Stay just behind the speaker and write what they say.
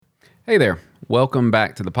Hey there. Welcome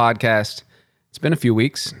back to the podcast. It's been a few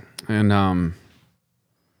weeks and,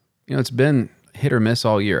 it's been hit or miss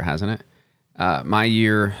all year, hasn't it? My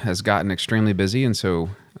year has gotten extremely busy. And so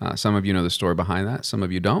some of you know the story behind that. Some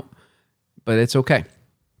of you don't, but it's okay.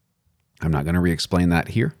 I'm not going to re-explain that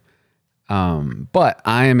here. But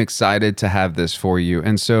I am excited to have this for you.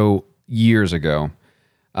 And so years ago,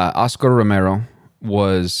 Oscar Romero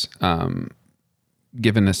was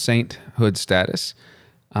given a sainthood status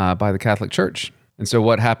by the Catholic Church. And so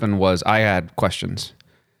what happened was I had questions.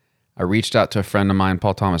 I reached out to a friend of mine,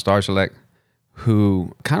 Paul Thomas Darzelek,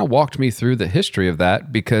 who kind of walked me through the history of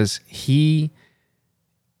that because he,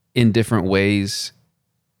 in different ways,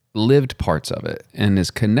 lived parts of it and is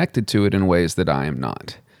connected to it in ways that I am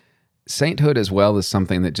not. Sainthood as well is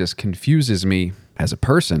something that just confuses me as a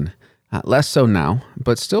person, less so now,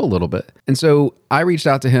 but still a little bit. And so I reached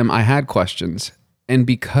out to him. I had questions. And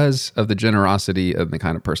because of the generosity of the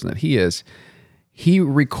kind of person that he is, he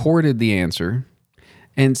recorded the answer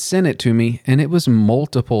and sent it to me, and it was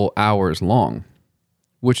multiple hours long,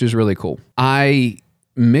 which is really cool. I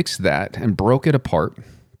mixed that and broke it apart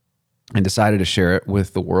and decided to share it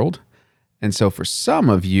with the world. And so for some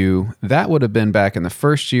of you, that would have been back in the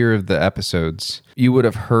first year of the episodes. You would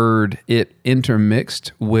have heard it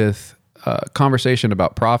intermixed with a conversation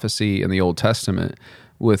about prophecy in the Old Testament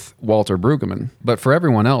with Walter Brueggemann. But for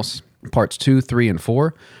everyone else, parts 2, 3, and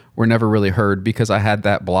 4 were never really heard because I had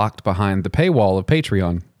that blocked behind the paywall of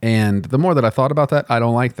Patreon. And the more that I thought about that, I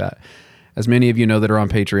don't like that. As many of you know that are on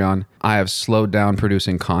Patreon, I have slowed down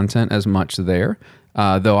producing content as much there,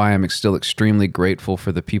 though I am still extremely grateful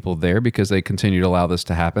for the people there because they continue to allow this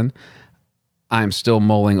to happen. I'm still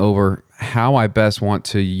mulling over how I best want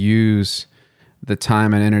to use the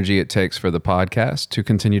time and energy it takes for the podcast to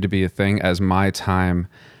continue to be a thing as my time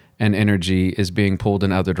and energy is being pulled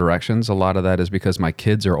in other directions. A lot of that is because my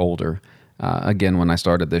kids are older. Again, when I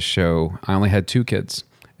started this show, I only had 2 kids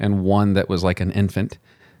and one that was like an infant.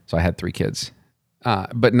 So I had 3 kids.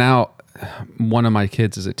 But now one of my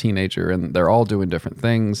kids is a teenager and they're all doing different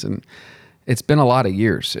things. And it's been a lot of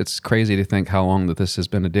years. It's crazy to think how long that this has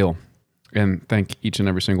been a deal. And thank each and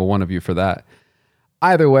every single one of you for that.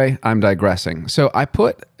 Either way, I'm digressing. So I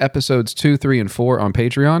put episodes 2, 3, and 4 on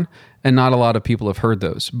Patreon, and not a lot of people have heard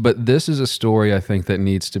those. But this is a story I think that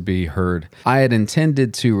needs to be heard. I had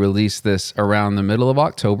intended to release this around the middle of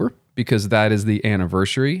October because that is the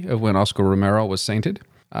anniversary of when Oscar Romero was sainted.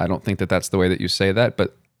 I don't think that that's the way that you say that,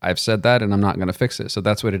 but I've said that and I'm not going to fix it. So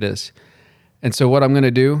that's what it is. And so what I'm going to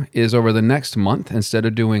do is over the next month, instead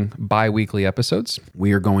of doing bi-weekly episodes,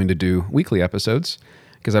 we are going to do weekly episodes,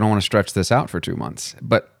 because I don't want to stretch this out for 2 months.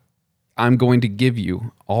 But I'm going to give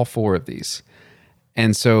you all 4 of these.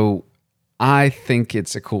 And so I think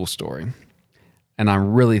it's a cool story. And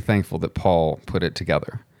I'm really thankful that Paul put it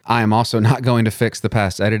together. I am also not going to fix the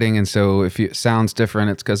past editing. And so if it sounds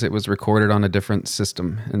different, it's because it was recorded on a different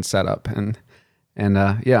system and setup. And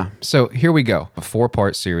so here we go. A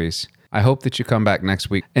 4-part series. I hope that you come back next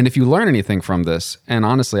week. And if you learn anything from this, and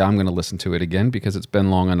honestly, I'm going to listen to it again because it's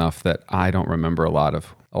been long enough that I don't remember a lot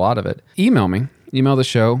of it. Email me, email the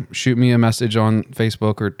show, shoot me a message on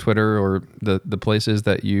Facebook or Twitter or the places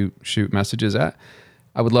that you shoot messages at.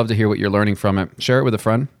 I would love to hear what you're learning from it. Share it with a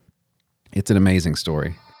friend. It's an amazing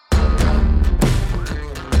story.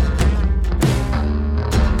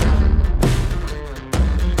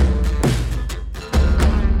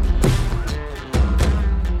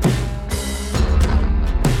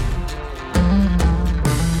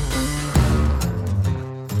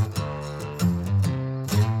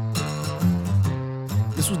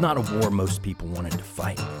 Not a war most people wanted to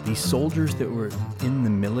fight. These soldiers that were in the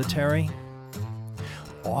military,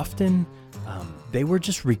 often they were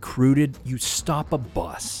just recruited. You stop a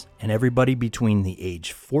bus and everybody between the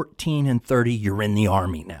age 14 and 30, you're in the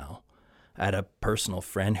army now. I had a personal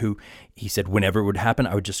friend who, he said whenever it would happen,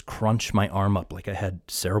 I would just crunch my arm up like I had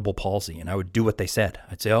cerebral palsy and I would do what they said.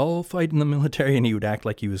 I'd say, I'll fight in the military, and he would act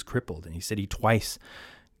like he was crippled. And he said he twice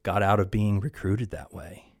got out of being recruited that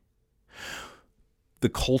way. The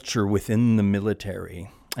culture within the military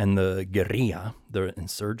and the guerrilla, the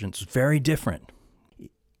insurgents, is very different.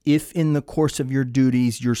 If in the course of your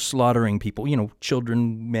duties you're slaughtering people,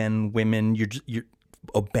 children, men, women, you're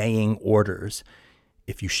obeying orders,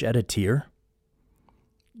 if you shed a tear,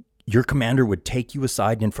 your commander would take you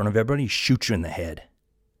aside in front of everybody, shoot you in the head.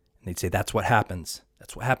 And they'd say, that's what happens.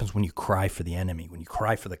 That's what happens when you cry for the enemy, when you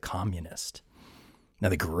cry for the communist. Now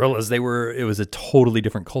the guerrillas, it was a totally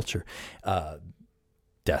different culture.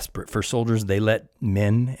 Desperate for soldiers, they let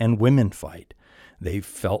men and women fight. They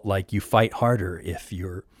felt like you fight harder if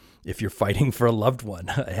you're if you're fighting for a loved one.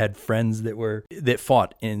 I had friends that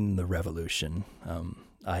fought in the revolution.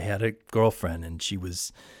 I had a girlfriend, and she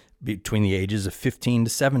was between the ages of 15 to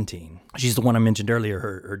 17. She's the one I mentioned earlier.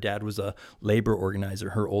 Her dad was a labor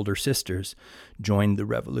organizer. Her older sisters joined the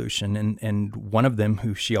revolution. And one of them,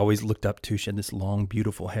 who she always looked up to, she had this long,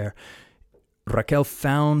 beautiful hair. Raquel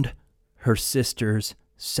found her sister's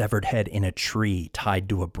severed head in a tree tied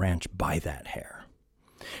to a branch by that hair.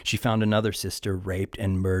 She found another sister raped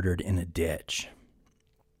and murdered in a ditch.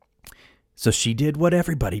 So she did what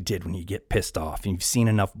everybody did when you get pissed off and you've seen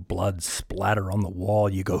enough blood splatter on the wall.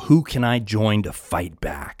 You go, who can I join to fight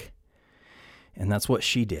back? And that's what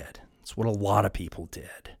she did. That's what a lot of people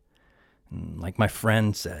did. And like my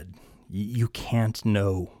friend said, you can't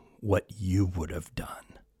know what you would have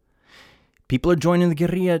done. People are joining the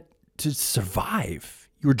guerrilla to survive.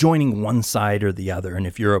 You're joining one side or the other. And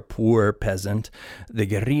if you're a poor peasant, the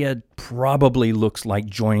guerrilla probably looks like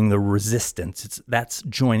joining the resistance. That's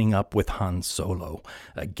joining up with Han Solo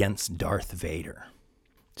against Darth Vader.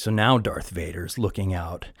 So now Darth Vader's looking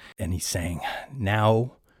out and he's saying,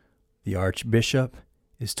 now the Archbishop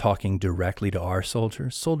is talking directly to our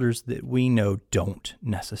soldiers that we know don't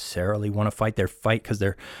necessarily want to fight. They fight because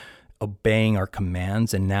they're obeying our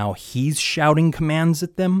commands. And now he's shouting commands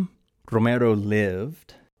at them. Romero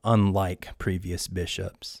lived unlike previous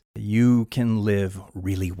bishops. You can live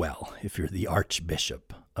really well if you're the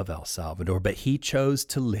Archbishop of El Salvador, but he chose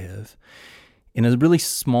to live in a really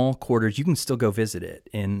small quarters. You can still go visit it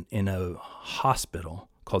in a hospital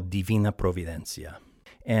called Divina Providencia.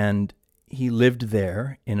 And he lived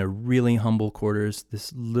there in a really humble quarters,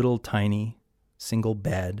 this little tiny single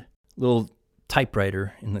bed, little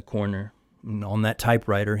typewriter in the corner. And on that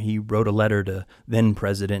typewriter, he wrote a letter to then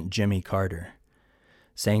President Jimmy Carter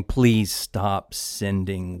saying, please stop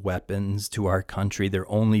sending weapons to our country. They're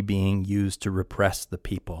only being used to repress the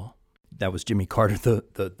people. That was Jimmy Carter,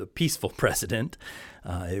 the peaceful president.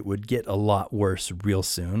 It would get a lot worse real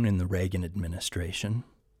soon in the Reagan administration.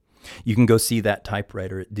 You can go see that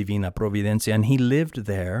typewriter at Divina Providencia, and he lived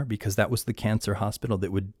there because that was the cancer hospital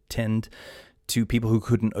that would tend to people who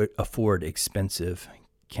couldn't afford expensive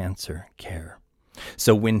cancer care.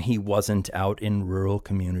 So when he wasn't out in rural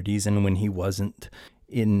communities and when he wasn't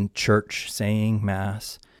in church saying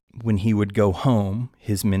mass, when he would go home,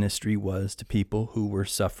 his ministry was to people who were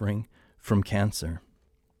suffering from cancer.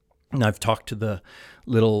 And I've talked to the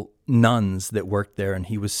little nuns that worked there, and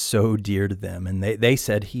he was so dear to them. And they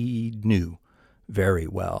said he knew very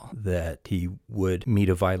well that he would meet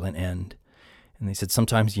a violent end. And they said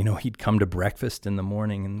sometimes, he'd come to breakfast in the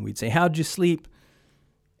morning and we'd say, how'd you sleep?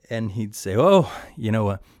 And he'd say,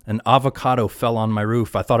 an avocado fell on my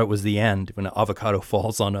roof. I thought it was the end. When an avocado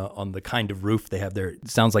falls on the kind of roof they have there, it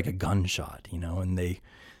sounds like a gunshot, and they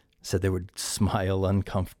said they would smile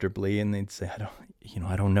uncomfortably and they'd say,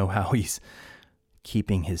 I don't know how he's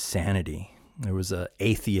keeping his sanity. There was an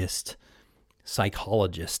atheist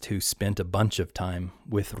psychologist who spent a bunch of time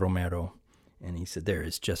with Romero. And he said, there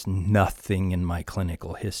is just nothing in my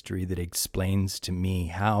clinical history that explains to me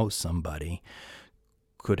how somebody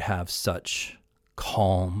could have such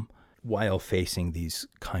calm while facing these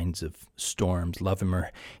kinds of storms. Love him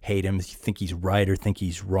or hate him, think he's right or think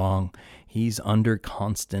he's wrong. He's under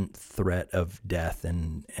constant threat of death,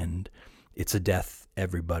 and it's a death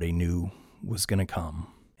everybody knew was going to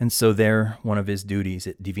come. And so there, one of his duties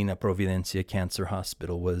at Divina Providencia Cancer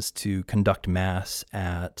Hospital was to conduct mass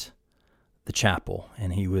at the chapel.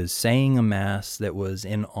 And he was saying a mass that was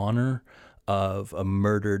in honor of a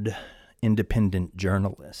murdered independent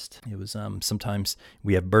journalist. It was sometimes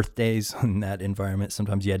we have birthdays in that environment.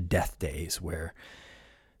 Sometimes you had death days where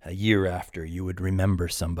a year after you would remember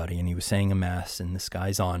somebody, and he was saying a mass in this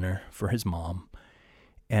guy's honor for his mom.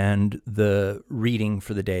 And the reading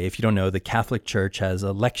for the day, if you don't know, the Catholic Church has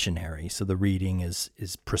a lectionary, so the reading is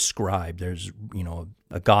prescribed. There's,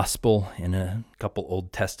 a gospel and a couple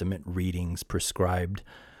Old Testament readings prescribed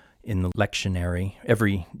in the lectionary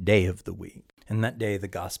every day of the week. And that day, the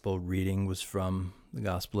gospel reading was from the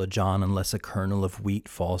Gospel of John. Unless a kernel of wheat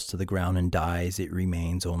falls to the ground and dies, it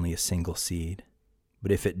remains only a single seed.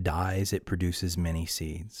 But if it dies, it produces many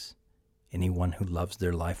seeds. Anyone who loves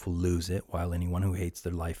their life will lose it, while anyone who hates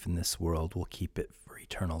their life in this world will keep it for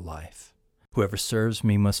eternal life. Whoever serves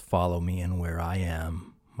me must follow me, and where I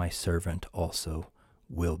am, my servant also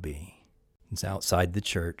will be. It's outside the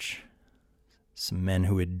church. Some men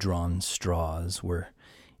who had drawn straws were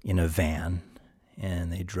in a van,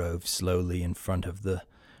 and they drove slowly in front of the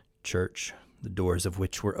church, the doors of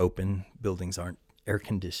which were open. Buildings aren't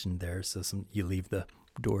air-conditioned there, so you leave the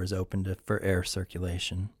doors open for air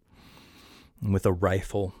circulation. And with a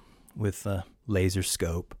rifle, with a laser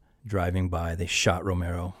scope, driving by, they shot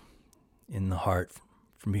Romero in the heart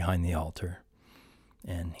from behind the altar,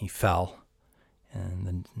 and he fell. And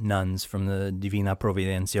the nuns from the Divina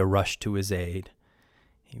Providencia rushed to his aid.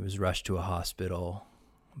 He was rushed to a hospital,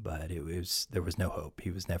 but there was no hope.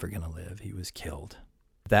 He was never going to live. He was killed.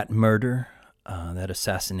 That murder, that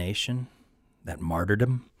assassination, that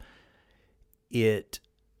martyrdom, it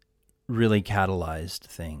really catalyzed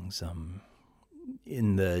things.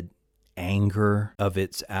 In the anger of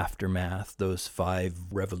its aftermath, those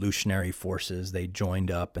 5 revolutionary forces, they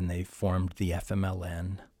joined up and they formed the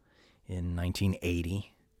FMLN in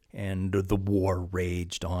 1980, and the war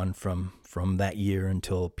raged on from that year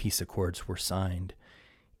until peace accords were signed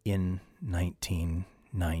in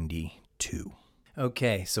 1992.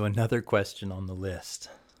 Okay, so another question on the list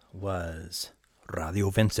was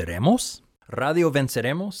Radio Venceremos? Radio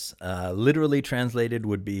Venceremos, literally translated,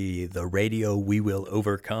 would be the radio we will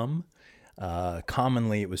overcome.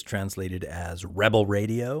 Commonly, it was translated as Rebel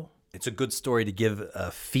Radio. It's a good story to give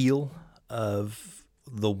a feel of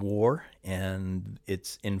the war and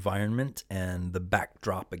its environment and the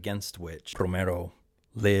backdrop against which Romero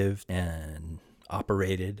lived and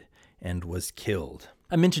operated and was killed.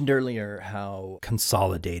 I mentioned earlier how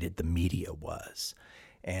consolidated the media was,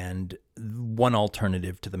 and one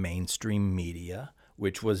alternative to the mainstream media,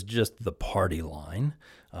 which was just the party line,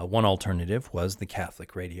 one alternative was the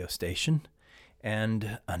Catholic radio station,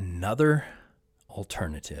 and another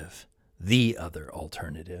alternative, the other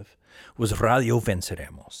alternative, was Radio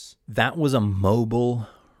Venceremos. That was a mobile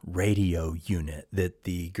radio unit that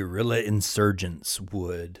the guerrilla insurgents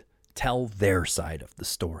would tell their side of the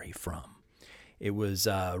story from. It was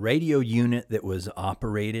a radio unit that was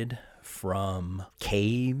operated from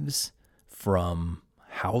caves, from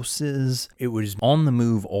houses. It was on the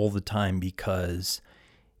move all the time because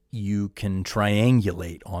you can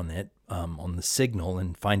triangulate on it, on the signal,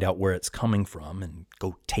 and find out where it's coming from and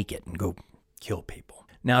go take it and go kill people.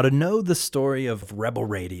 Now, to know the story of Rebel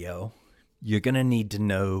Radio, you're going to need to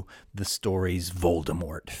know the story's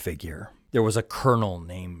Voldemort figure. There was a colonel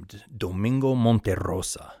named Domingo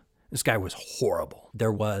Monterrosa. This guy was horrible.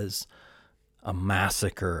 There was a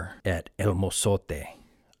massacre at El Mozote.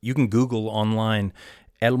 You can Google online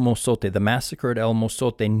El Mozote, the massacre at El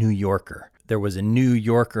Mozote, New Yorker. There was a New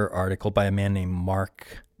Yorker article by a man named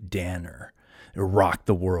Mark Danner. It rocked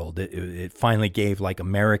the world. It finally gave like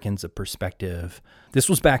Americans a perspective. This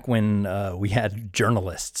was back when we had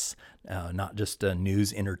journalists, not just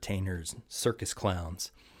news entertainers, circus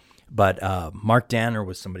clowns. But Mark Danner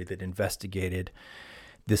was somebody that investigated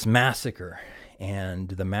this massacre, and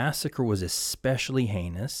the massacre was especially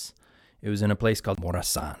heinous. It was in a place called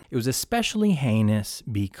Morazan. It was especially heinous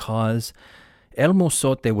because El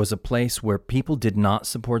Mozote was a place where people did not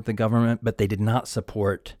support the government, but they did not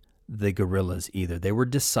support the guerrillas either. They were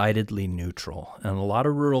decidedly neutral. And a lot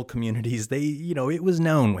of rural communities, it was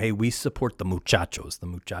known, hey, we support the muchachos. The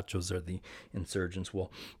muchachos are the insurgents.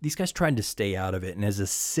 Well, these guys tried to stay out of it. And as a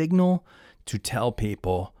signal to tell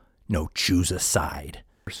people, no, choose a side,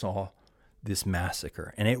 saw this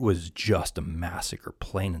massacre. And it was just a massacre,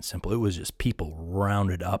 plain and simple. It was just people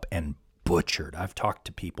rounded up and butchered. I've talked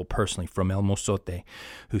to people personally from El Mozote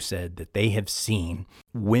who said that they have seen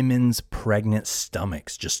women's pregnant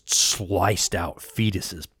stomachs just sliced out,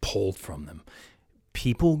 fetuses pulled from them.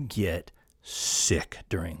 People get sick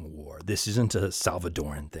during war. This isn't a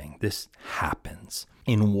Salvadoran thing. This happens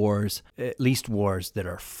in wars, at least wars that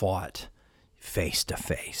are fought face to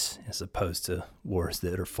face, as opposed to wars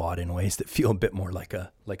that are fought in ways that feel a bit more like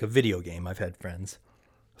a video game. I've had friends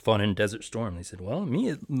fought in Desert Storm. They said, well, to me,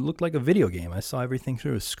 it looked like a video game. I saw everything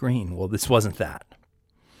through a screen. Well, this wasn't that.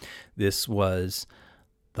 This was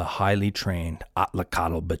the highly trained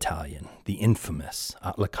Atlacatl Battalion, the infamous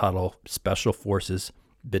Atlacatl Special Forces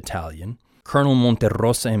Battalion. Colonel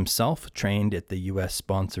Monterrosa himself trained at the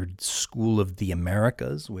U.S.-sponsored School of the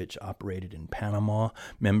Americas, which operated in Panama.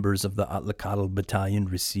 Members of the Atlacatl Battalion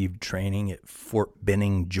received training at Fort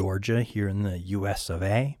Benning, Georgia, here in the U.S. of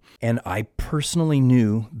A. And I personally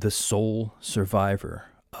knew the sole survivor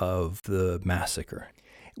of the massacre,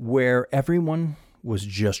 where everyone was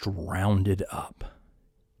just rounded up,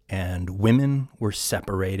 and women were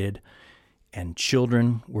separated, and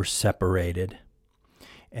children were separated,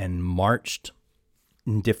 and marched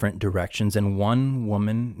in different directions. And one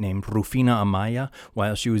woman named Rufina Amaya,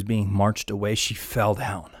 while she was being marched away, she fell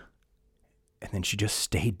down. And then she just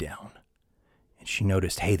stayed down. And she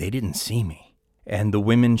noticed, hey, they didn't see me. And the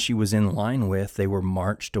women she was in line with, they were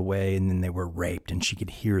marched away and then they were raped, and she could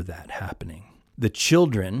hear that happening. The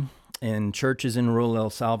children in churches in rural El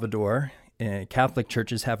Salvador, Catholic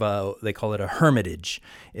churches have they call it a hermitage.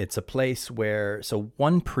 It's a place where, so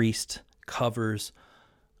one priest covers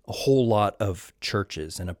a whole lot of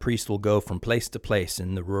churches, and a priest will go from place to place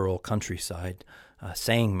in the rural countryside,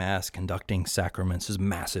 saying mass, conducting sacraments. There's a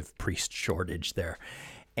massive priest shortage there.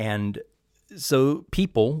 And so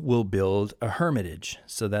people will build a hermitage.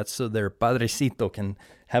 So that's so their padrecito can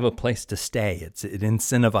have a place to stay. It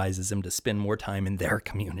incentivizes them to spend more time in their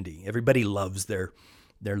community. Everybody loves their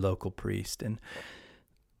local priest. And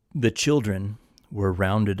the children were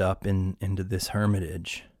rounded up into this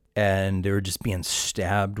hermitage, and they were just being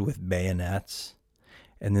stabbed with bayonets.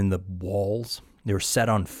 And then the walls, they were set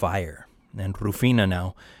on fire. And Rufina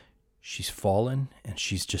now, she's fallen, and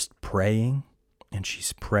she's just praying, and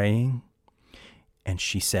she's praying. And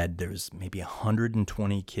she said there's maybe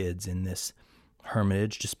 120 kids in this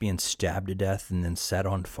hermitage just being stabbed to death and then set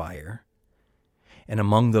on fire. And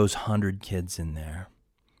among those 100 kids in there,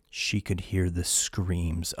 she could hear the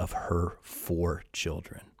screams of her 4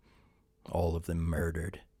 children, all of them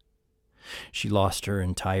murdered. She lost her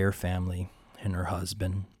entire family and her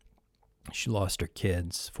husband. She lost her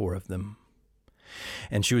kids, 4 of them.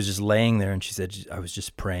 And she was just laying there, and she said, I was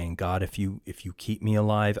just praying, God, if you keep me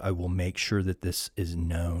alive, I will make sure that this is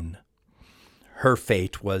known. Her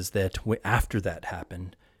fate was that after that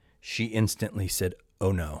happened, she instantly said,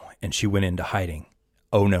 oh no, and she went into hiding.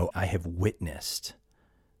 Oh no, I have witnessed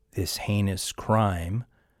this heinous crime.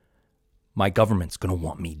 My government's going to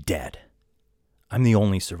want me dead. I'm the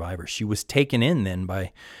only survivor. She was taken in then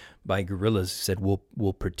by guerrillas who said,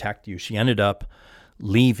 we'll protect you. She ended up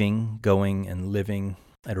leaving, going and living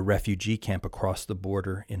at a refugee camp across the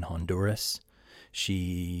border in Honduras.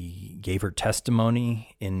 She gave her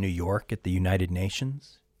testimony in New York at the United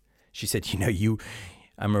Nations. She said,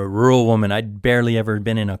 I'm a rural woman. I'd barely ever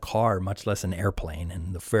been in a car, much less an airplane.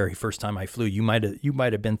 And the very first time I flew, you might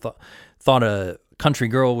have been thought a country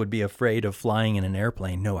girl would be afraid of flying in an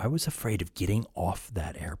airplane. No, I was afraid of getting off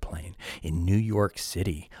that airplane in New York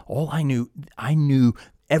City.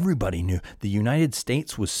 Everybody knew the United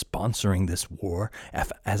States was sponsoring this war.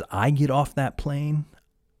 As I get off that plane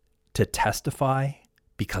to testify,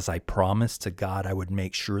 because I promised to God I would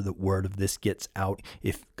make sure that word of this gets out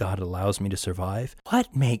if God allows me to survive.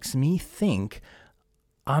 What makes me think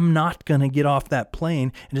I'm not going to get off that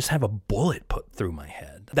plane and just have a bullet put through my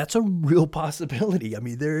head? That's a real possibility. I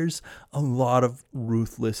mean, there's a lot of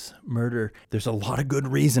ruthless murder. There's a lot of good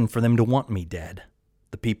reason for them to want me dead,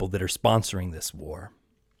 the people that are sponsoring this war.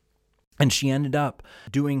 And she ended up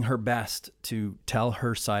doing her best to tell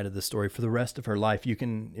her side of the story for the rest of her life. You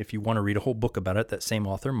can, if you want to read a whole book about it, that same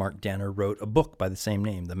author, Mark Danner, wrote a book by the same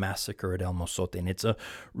name, The Massacre at El Mozote. And it's a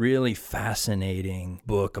really fascinating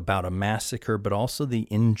book about a massacre, but also the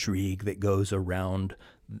intrigue that goes around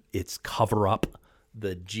its cover-up,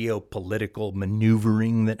 the geopolitical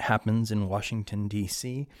maneuvering that happens in Washington,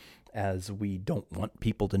 D.C., as we don't want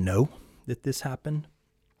people to know that this happened.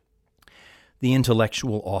 The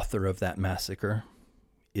intellectual author of that massacre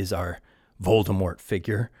is our Voldemort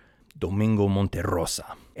figure, Domingo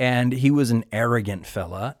Monterrosa. And he was an arrogant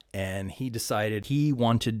fella, and he decided he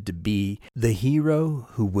wanted to be the hero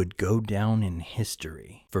who would go down in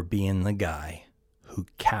history for being the guy who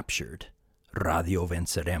captured Radio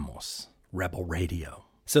Venceremos, rebel radio.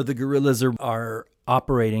 So the guerrillas are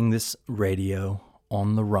operating this radio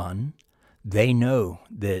on the run. They know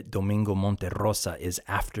that Domingo Monterrosa is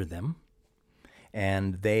after them.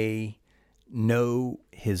 And they know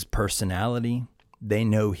his personality. They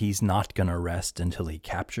know he's not going to rest until he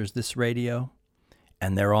captures this radio.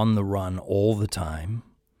 And they're on the run all the time.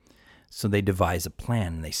 So they devise a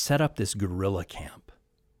plan. They set up this guerrilla camp.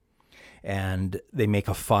 And they make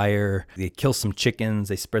a fire. They kill some chickens.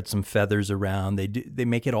 They spread some feathers around. They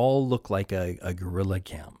make it all look like a guerrilla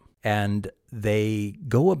camp. And they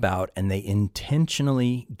go about and they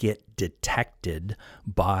intentionally get detected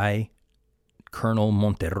by Colonel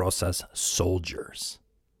Monterrosa's soldiers.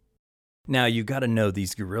 Now, you got to know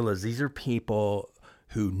these guerrillas. These are people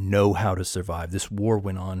who know how to survive. This war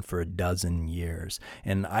went on for 12 years.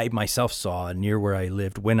 And I myself saw near where I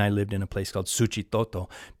lived, when I lived in a place called Suchitoto,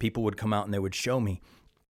 people would come out and they would show me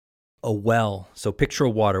a well. So picture a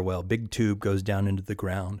water well, big tube goes down into the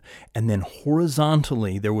ground. And then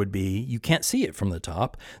horizontally, there would be, you can't see it from the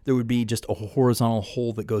top, there would be just a horizontal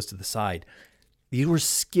hole that goes to the side. These were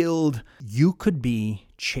skilled. You could be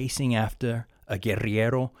chasing after a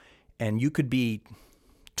guerrillero, and you could be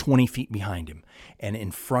 20 feet behind him. And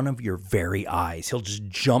in front of your very eyes, he'll just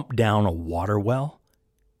jump down a water well.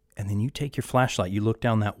 And then you take your flashlight, you look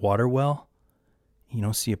down that water well, you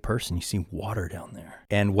don't see a person, you see water down there.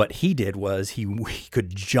 And what he did was he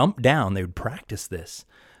could jump down. They would practice this.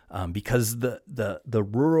 because the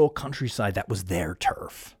rural countryside, that was their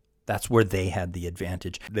turf. That's where they had the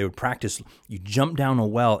advantage. They would practice, you jump down a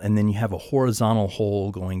well and then you have a horizontal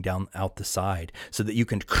hole going down out the side so that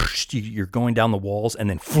you're going down the walls and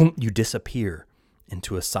then you disappear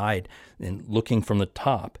into a side, and looking from the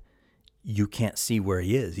top, you can't see where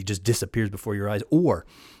he is. He just disappears before your eyes. Or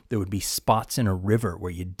there would be spots in a river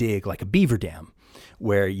where you dig, like a beaver dam,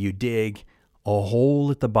 where you dig a hole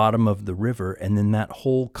at the bottom of the river, and then that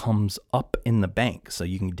hole comes up in the bank. So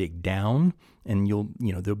you can dig down and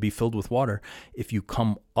they'll be filled with water. If you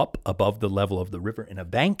come up above the level of the river in a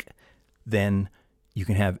bank, then you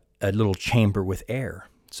can have a little chamber with air.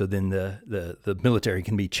 So then the military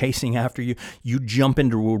can be chasing after you. You jump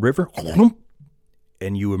into a river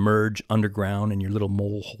and you emerge underground in your little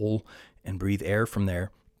mole hole and breathe air from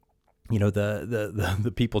there.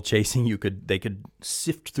 The people chasing you they could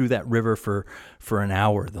sift through that river for an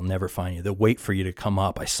hour. They'll never find you. They'll wait for you to come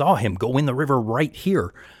up. I saw him go in the river right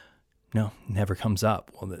here. No, never comes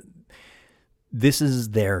up. Well, this is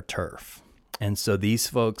their turf. And so these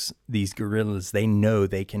folks, these guerrillas, they know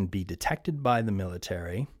they can be detected by the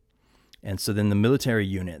military. And so then the military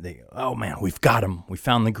unit, they go, oh man, we've got them. We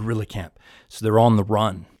found the guerrilla camp. So they're on the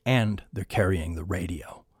run and they're carrying the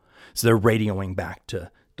radio. So they're radioing back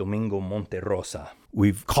to Domingo Monterrosa.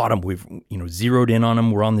 We've caught him. We've zeroed in on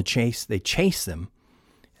him. We're on the chase. They chase them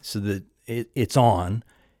so that it's on.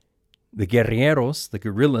 The guerrilleros, the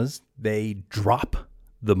guerrillas, they drop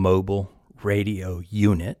the mobile radio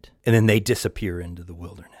unit and then they disappear into the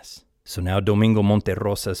wilderness. So now Domingo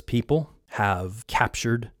Monterrosa's people have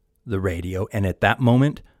captured the radio, and at that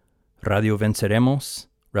moment, Radio Venceremos,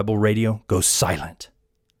 rebel radio, goes silent.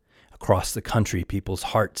 Across the country, people's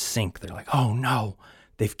hearts sink. They're like, oh no,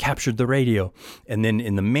 they've captured the radio. And then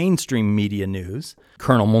in the mainstream media news,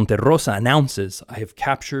 Colonel Monterrosa announces, I have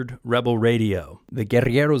captured rebel radio. The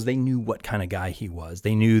guerrilleros, they knew what kind of guy he was.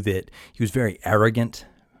 They knew that he was very arrogant,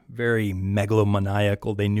 very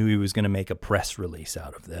megalomaniacal. They knew he was going to make a press release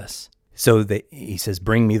out of this. So he says,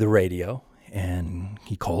 bring me the radio. And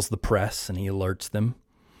he calls the press and he alerts them.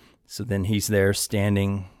 So then he's there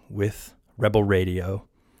standing with rebel radio,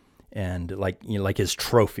 and like his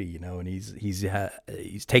trophy, and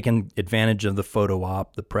he's taken advantage of the photo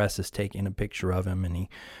op. The press is taking a picture of him, and he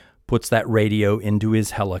puts that radio into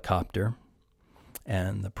his helicopter,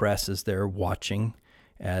 and the press is there watching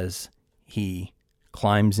as he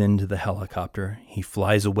climbs into the helicopter. He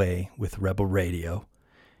flies away with rebel radio,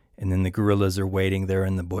 and then the guerrillas are waiting there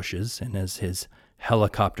in the bushes, and as his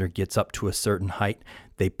helicopter gets up to a certain height,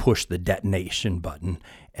 they push the detonation button,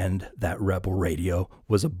 and that rebel radio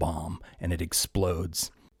was a bomb, and it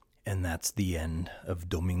explodes. And that's the end of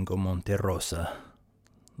Domingo Monterrosa,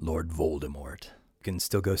 Lord Voldemort. You can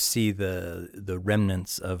still go see the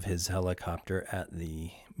remnants of his helicopter at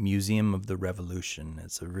the Museum of the Revolution.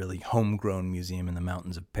 It's a really homegrown museum in the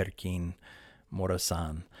mountains of Perkin,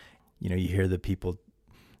 Morazan. You hear the people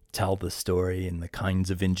tell the story and the kinds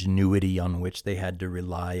of ingenuity on which they had to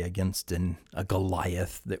rely against a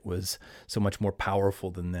Goliath that was so much more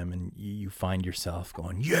powerful than them. And you find yourself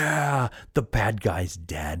going, yeah, the bad guy's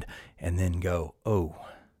dead. And then go, oh,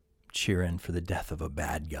 cheering for the death of a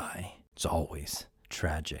bad guy. It's always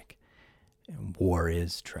tragic. And war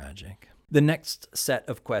is tragic. The next set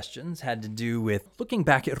of questions had to do with looking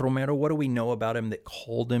back at Romero. What do we know about him that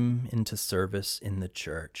called him into service in the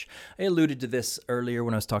church? I alluded to this earlier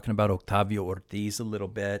when I was talking about Octavio Ortiz a little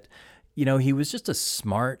bit. He was just a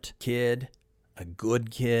smart kid, a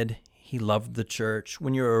good kid. He loved the church.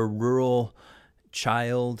 When you're a rural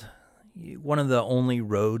child, one of the only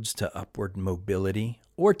roads to upward mobility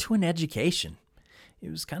or to an education. It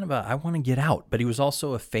was kind of I want to get out, but he was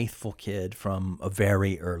also a faithful kid from a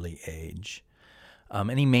very early age.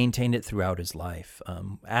 And he maintained it throughout his life.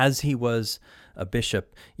 As he was a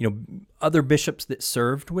bishop, other bishops that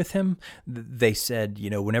served with him, they said,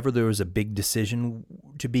 whenever there was a big decision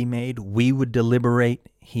to be made, we would deliberate,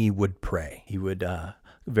 he would pray. He would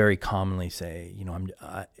very commonly say,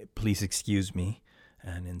 please excuse me.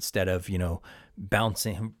 And instead of,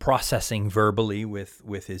 processing verbally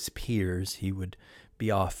with his peers, he would be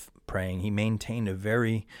off praying. He maintained a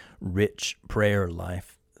very rich prayer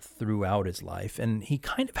life throughout his life, and he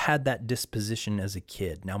kind of had that disposition as a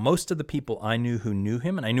kid. Now, most of the people I knew who knew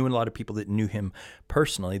him, and I knew a lot of people that knew him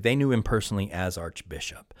personally, they knew him personally as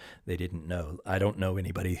Archbishop. They didn't know. I don't know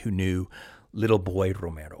anybody who knew Little Boy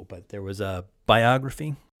Romero, but there was a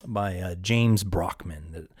biography by James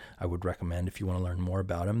Brockman that I would recommend if you want to learn more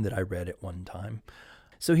about him, that I read at one time.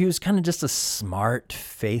 So he was kind of just a smart,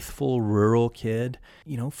 faithful, rural kid.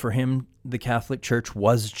 For him, the Catholic Church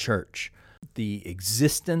was church. the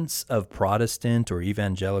existence of Protestant or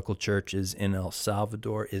evangelical churches in El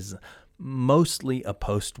Salvador is mostly a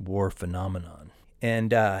post-war phenomenon.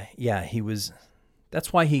 And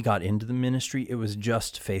that's why he got into the ministry. It was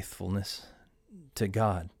just faithfulness to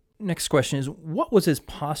God. Next question is, what was his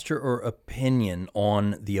posture or opinion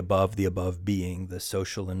on the above being the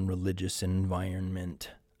social and religious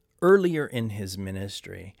environment earlier in his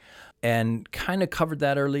ministry? And kind of covered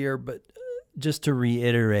that earlier, but just to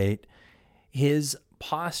reiterate, his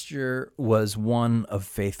posture was one of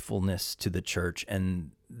faithfulness to the church,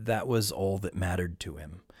 and that was all that mattered to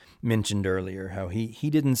him. Mentioned earlier how he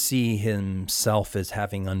didn't see himself as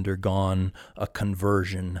having undergone a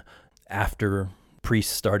conversion after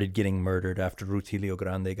priests started getting murdered, after Rutilio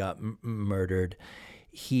Grande got murdered.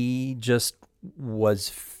 He just was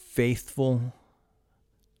faithful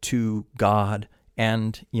to God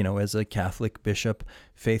and, as a Catholic bishop,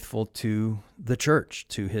 faithful to the church,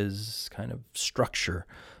 to his kind of structure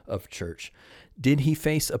of church. Did he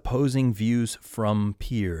face opposing views from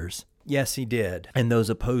peers? Yes, he did. And those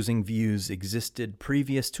opposing views existed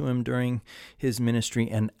previous to him during his ministry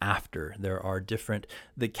and after.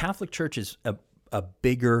 The Catholic Church is a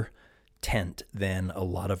bigger tent than a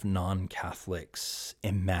lot of non-Catholics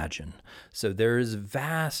imagine. So there's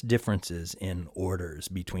vast differences in orders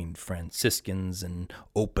between Franciscans and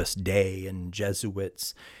Opus Dei and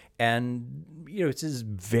Jesuits. And, it's as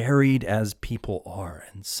varied as people are.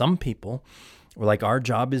 And some people were like, our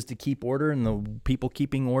job is to keep order, and the people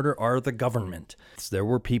keeping order are the government. So there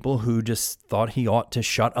were people who just thought he ought to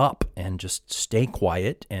shut up and just stay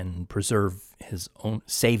quiet and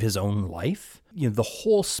save his own life. The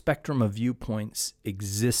whole spectrum of viewpoints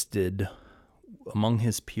existed among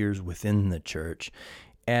his peers within the church,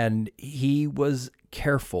 and he was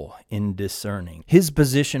careful in discerning. His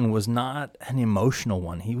position was not an emotional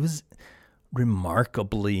one. He was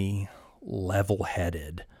remarkably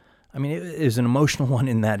level-headed. I mean, it was an emotional one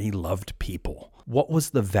in that he loved people. What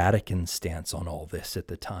was the Vatican stance on all this at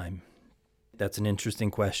the time? That's an interesting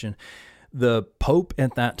question. The Pope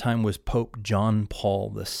at that time was Pope John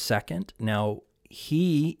Paul II. Now,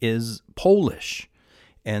 he is Polish,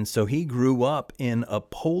 and so he grew up in a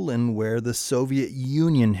Poland where the Soviet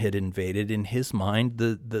Union had invaded. In his mind,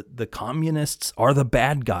 the communists are the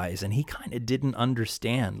bad guys, and he kind of didn't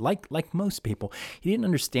understand, like most people, he didn't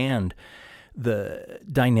understand the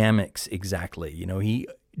dynamics exactly. He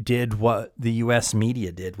did what the U.S.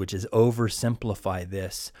 media did, which is oversimplify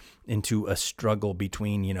this into a struggle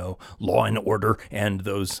between, law and order and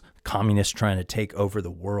those communists trying to take over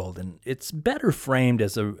the world. And it's better framed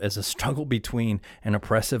as a struggle between an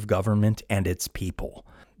oppressive government and its people.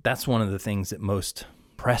 That's one of the things that most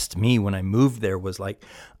impressed me when I moved there, was like,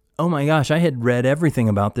 oh my gosh, I had read everything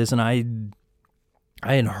about this, and I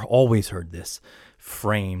had always heard this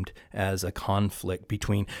framed as a conflict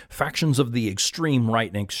between factions of the extreme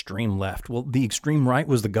right and extreme left. Well, the extreme right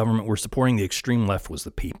was the government we're supporting. The extreme left was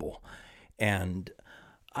the people. And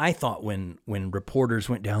I thought when reporters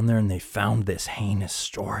went down there and they found this heinous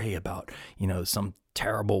story about, some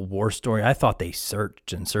terrible war story, I thought they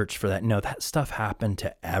searched for that. No, that stuff happened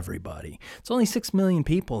to everybody. It's only 6 million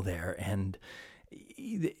people there, and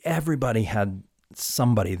everybody had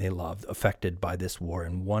somebody they loved affected by this war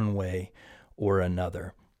in one way or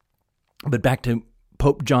another. But back to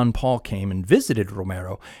Pope John Paul came and visited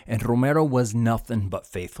Romero, and Romero was nothing but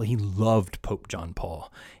faithful. He loved Pope John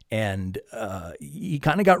Paul, and he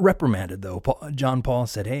kind of got reprimanded, though. John Paul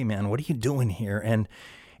said, "Hey, man, what are you doing here?"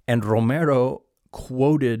 And Romero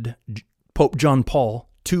quoted Pope John Paul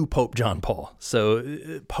to Pope John Paul. So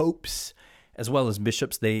popes, as well as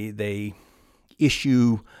bishops, they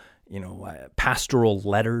issue pastoral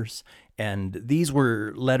letters. And these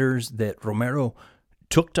were letters that Romero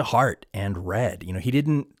took to heart and read. He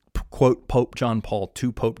didn't quote Pope John Paul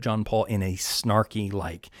to Pope John Paul in a snarky,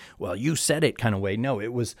 like, well, you said it kind of way. No,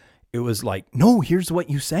 it was like, no, here's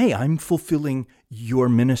what you say. I'm fulfilling your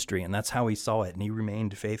ministry. And that's how he saw it. And he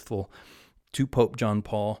remained faithful to Pope John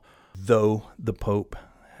Paul, though the Pope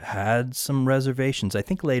had some reservations. I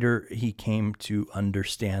think later he came to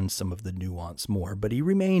understand some of the nuance more, but he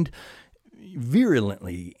remained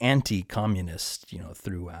virulently anti-communist,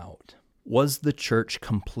 throughout. Was the church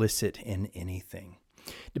complicit in anything?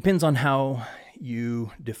 Depends on how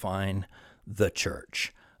you define the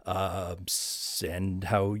church, and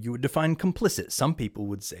how you would define complicit. Some people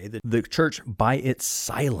would say that the church, by its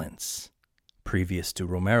silence previous to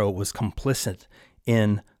Romero, was complicit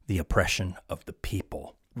in the oppression of the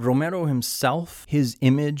people. Romero himself, his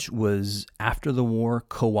image was, after the war,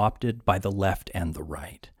 co-opted by the left and the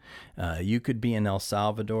right. You could be in El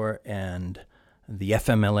Salvador and the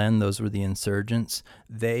FMLN, those were the insurgents,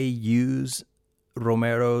 they use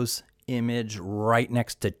Romero's image right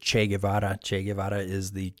next to Che Guevara. Che Guevara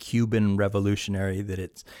is the Cuban revolutionary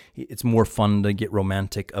that it's more fun to get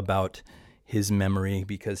romantic about his memory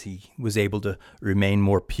because he was able to remain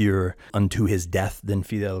more pure unto his death than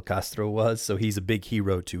Fidel Castro was. So he's a big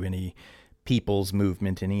hero to any people's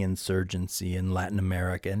movement, any insurgency in Latin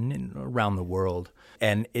America and around the world.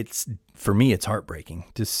 And for me, it's heartbreaking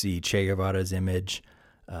to see Che Guevara's image.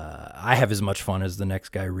 I have as much fun as the next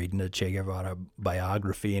guy reading a Che Guevara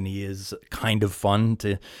biography, and he is kind of fun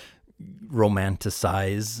to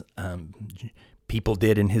romanticize. People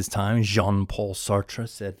did in his time. Jean-Paul Sartre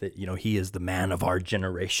said that, he is the man of our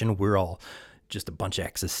generation. We're all just a bunch of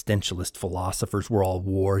existentialist philosophers. We're all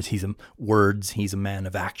He's a man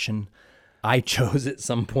of action. I chose at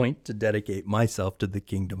some point to dedicate myself to the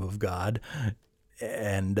kingdom of God.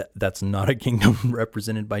 And that's not a kingdom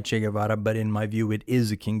represented by Che Guevara, but in my view, it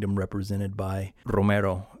is a kingdom represented by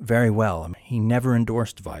Romero very well. I mean, he never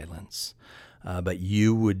endorsed violence. But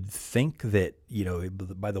you would think that,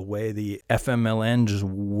 by the way the FMLN just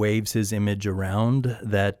waves his image around,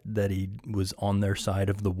 that he was on their side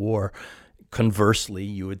of the war. Conversely,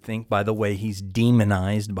 you would think by the way he's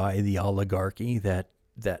demonized by the oligarchy that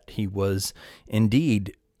he was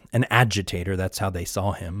indeed an agitator. That's how they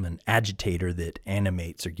saw him, an agitator that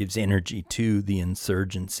animates or gives energy to the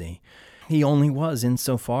insurgency. He only was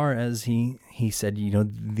insofar as he said,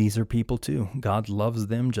 these are people too. God loves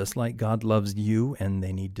them just like God loves you, and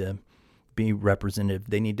they need to be representative.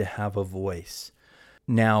 They need to have a voice.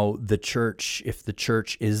 Now, the church, if the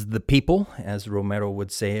church is the people, as Romero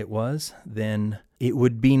would say it was, then it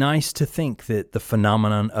would be nice to think that the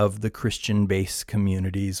phenomenon of the Christian-based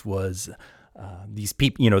communities was these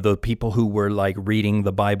people, the people who were like reading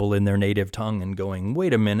the Bible in their native tongue and going,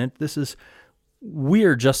 wait a minute,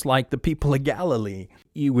 we're just like the people of Galilee.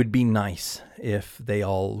 It would be nice if they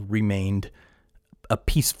all remained a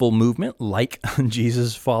peaceful movement like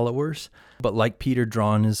Jesus' followers, but like Peter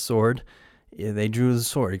drawing his sword, they drew the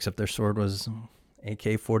sword, except their sword was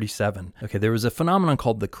AK-47. Okay, there was a phenomenon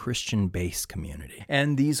called the Christian-based community,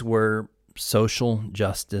 and these were social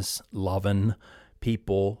justice loving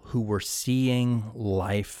people who were seeing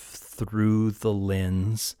life through the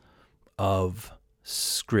lens of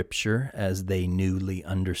Scripture as they newly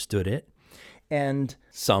understood it, and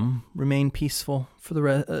some remained peaceful for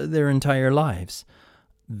their entire lives.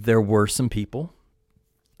 There were some people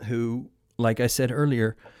who, like I said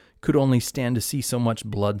earlier, could only stand to see so much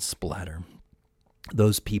blood splatter.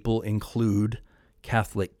 Those people include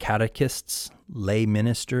Catholic catechists, lay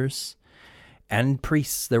ministers, and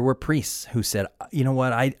priests. There were priests who said, you know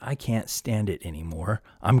what, I can't stand it anymore.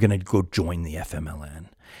 I'm going to go join the FMLN.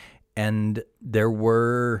 And there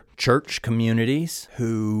were church communities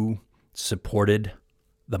who supported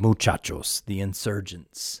the muchachos, the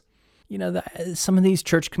insurgents. Some of these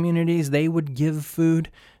church communities, they would give food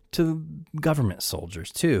to government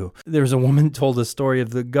soldiers too. There's a woman told a story of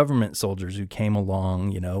the government soldiers who came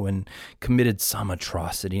along, and committed some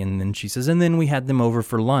atrocity. And then she says, and then we had them over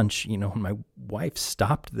for lunch, and my wife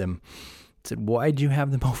stopped them, said, why'd you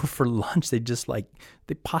have them over for lunch? They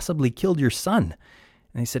possibly killed your son.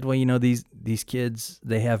 And they said, well, these kids,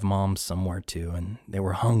 they have moms somewhere too, and they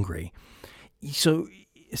were hungry. So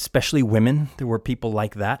especially women, there were people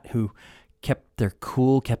like that who kept their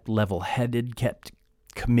cool, kept level-headed, kept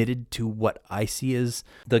committed to what I see as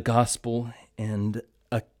the gospel and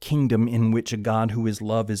a kingdom in which a God who is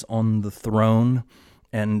love is on the throne,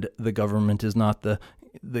 and the government is not,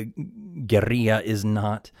 the guerrilla is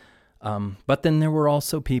not. But then there were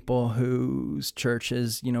also people whose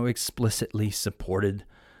churches, explicitly supported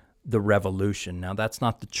the revolution. Now, that's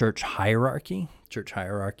not the church hierarchy. Church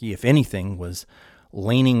hierarchy, if anything, was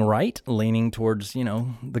leaning right, leaning towards,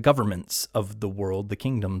 the governments of the world, the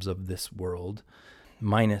kingdoms of this world,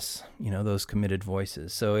 minus, those committed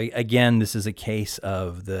voices. So again, this is a case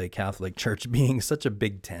of the Catholic Church being such a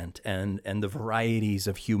big tent and the varieties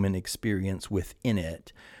of human experience within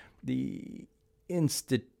it. The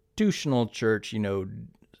institutional church,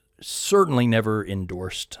 certainly never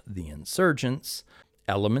endorsed the insurgents.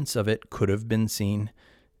 Elements of it could have been seen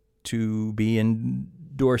to be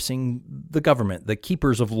endorsing the government, the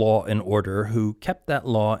keepers of law and order, who kept that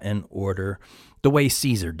law and order the way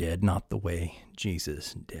Caesar did, not the way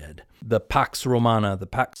Jesus did. The Pax Romana, the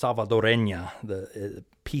Pax Salvadoreña, the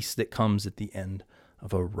peace that comes at the end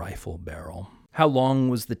of a rifle barrel. How long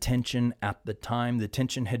was the tension at the time? The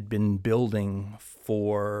tension had been building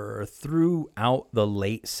throughout the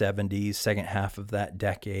late 70s, second half of that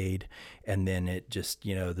decade, and then it just,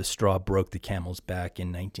 the straw broke the camel's back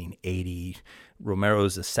in 1980.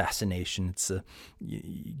 Romero's assassination.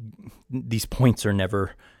 These points are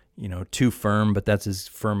never, too firm, but that's as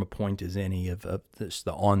firm a point as any of this,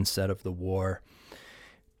 the onset of the war.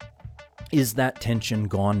 Is that tension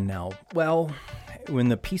gone now? Well, when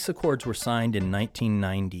the peace accords were signed in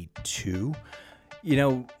 1992,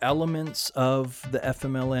 elements of the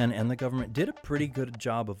FMLN and the government did a pretty good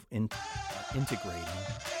job of integrating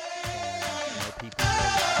people.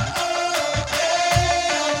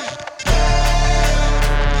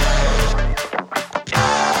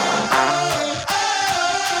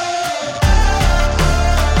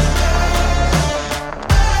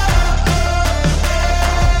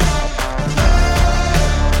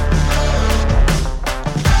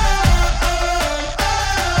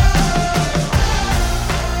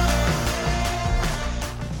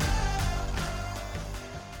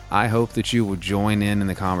 I hope that you will join in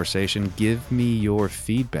the conversation. Give me your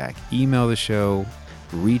feedback. Email the show.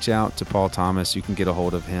 Reach out to Paul Thomas. You can get a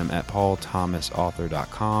hold of him at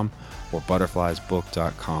paulthomasauthor.com or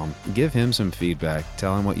butterfliesbook.com. Give him some feedback.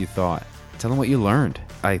 Tell him what you thought. Tell him what you learned.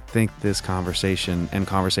 I think this conversation and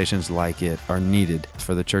conversations like it are needed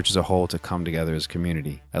for the church as a whole to come together as a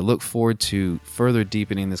community. I look forward to further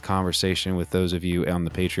deepening this conversation with those of you on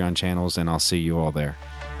the Patreon channels, and I'll see you all there.